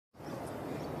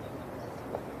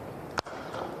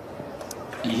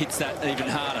he hits that even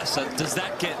harder. So does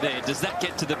that get there? Does that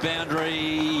get to the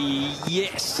boundary?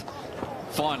 Yes.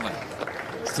 Finally,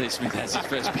 Steve Smith has his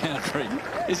first boundary.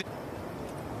 Is it?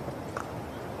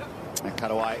 And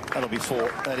cut away. That'll be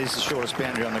 4. That is the shortest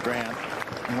boundary on the ground.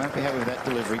 You won't be happy with that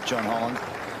delivery, John Holland.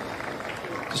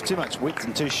 Just too much width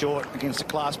and too short against a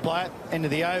class player. End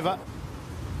of the over.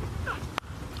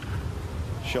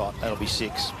 Shot. That'll be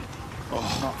 6.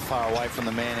 Oh, not far away from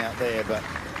the man out there, but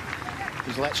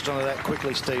he's latched onto that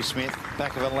quickly, Steve Smith.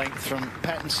 Back of a length from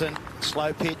Pattinson.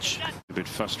 Slow pitch. A bit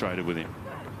frustrated with him.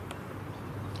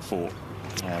 4.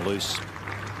 Loose.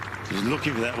 He was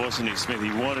looking for that, wasn't he, Smith?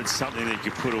 He wanted something that he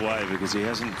could put away because he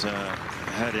hasn't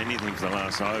had anything for the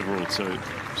last over or 2.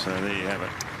 So there you have it.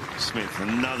 Smith,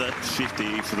 another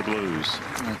 50 for the Blues.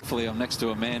 Hopefully I'm next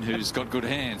to a man who's got good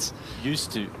hands.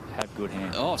 Used to have good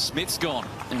hands. Oh, Smith's gone.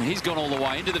 And he's gone all the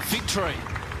way into the fig tree.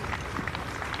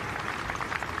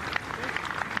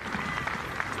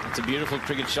 It's a beautiful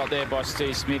cricket shot there by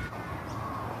Steve Smith.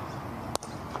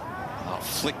 Oh,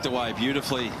 flicked away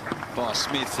beautifully by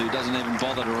Smith, who doesn't even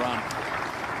bother to run.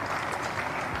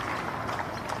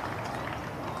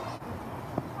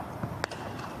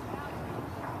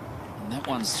 And that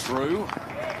one's through,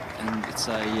 and it's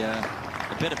a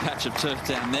better patch of turf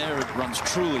down there. It runs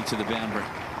truly to the boundary.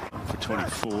 For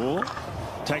 24.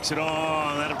 Takes it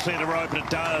on. That'll clear the rope, and it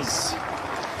does.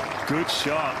 Good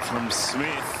shot from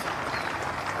Smith.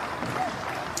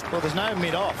 Well, there's no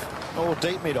mid-off, or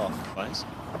deep mid-off. That's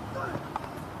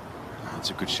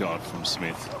a good shot from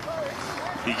Smith.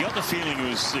 You got the feeling he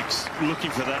was looking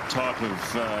for that type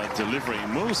of delivery.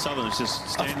 And Will Sutherland's just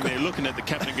standing there looking at the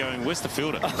captain going, where's the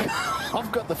fielder?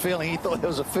 I've got the feeling he thought there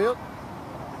was a field.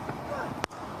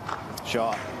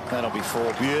 Shot. That'll be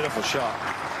 4. Beautiful shot.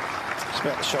 It's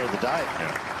about the shot of the day.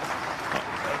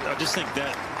 Yeah. I just think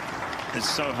that is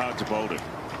so hard to bowl to.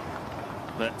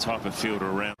 That type of fielder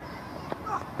around.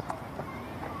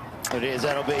 It is.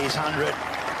 That'll be his 100.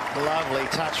 Lovely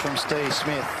touch from Steve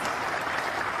Smith.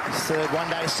 His 3rd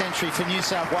one-day century for New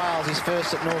South Wales. His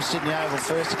first at North Sydney Oval,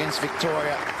 first against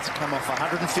Victoria. It's come off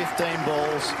 115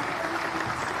 balls.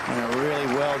 And a really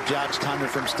well-judged 100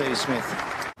 from Steve Smith.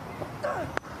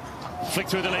 Flick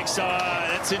through the leg side.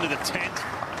 That's into the tent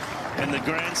and the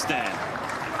grandstand.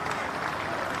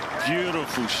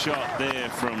 Beautiful shot there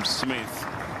from Smith.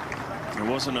 It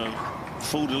wasn't a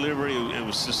full delivery. It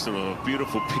was just a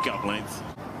beautiful pickup length.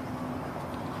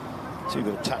 Too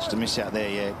good a touch to miss out there,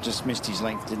 yeah. Just missed his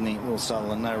length, didn't he? Will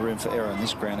Sutherland, no room for error in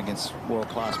this ground against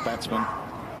world-class batsmen.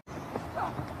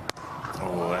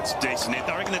 Oh, that's decent.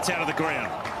 I reckon that's out of the ground.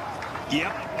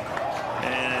 Yep.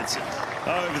 And it's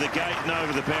over the gate and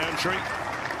over the boundary.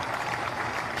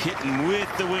 Hitting with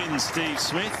the wind, Steve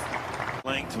Smith.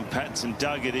 Length from Pattinson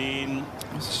dug it in.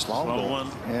 It's a slow ball. One.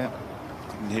 Yeah.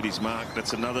 Didn't hit his mark.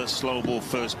 That's another slow ball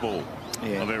first ball.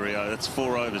 Yeah. Of every over. That's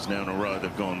 4 overs now in a row.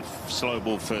 They've gone slow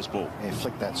ball, first ball. Yeah,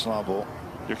 flick that slow ball.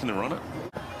 You reckon they're on it?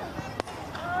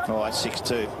 Oh, it's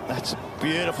 6-2. That's a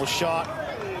beautiful shot.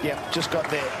 Yep, just got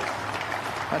there.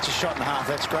 That's a shot and a half.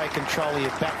 That's great control of your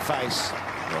back face.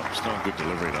 Well, it's not a good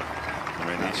delivery, though. I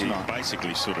mean, he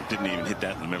basically sort of didn't even hit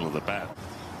that in the middle of the bat.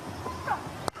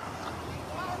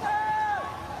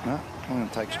 No, I'm going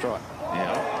to take strike.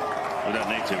 Yeah, we don't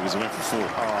need to because it went for 4.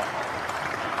 Oh.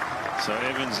 So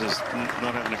Evans is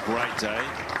not having a great day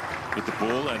with the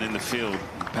ball and in the field.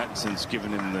 Pattinson's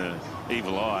given him the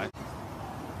evil eye.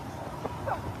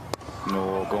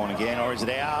 No, gone again, or is it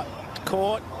out?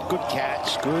 Caught. Good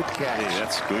catch. Good catch. Yeah,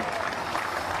 that's good.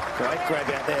 Great grab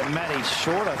out there. Matty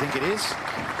Short, I think it is.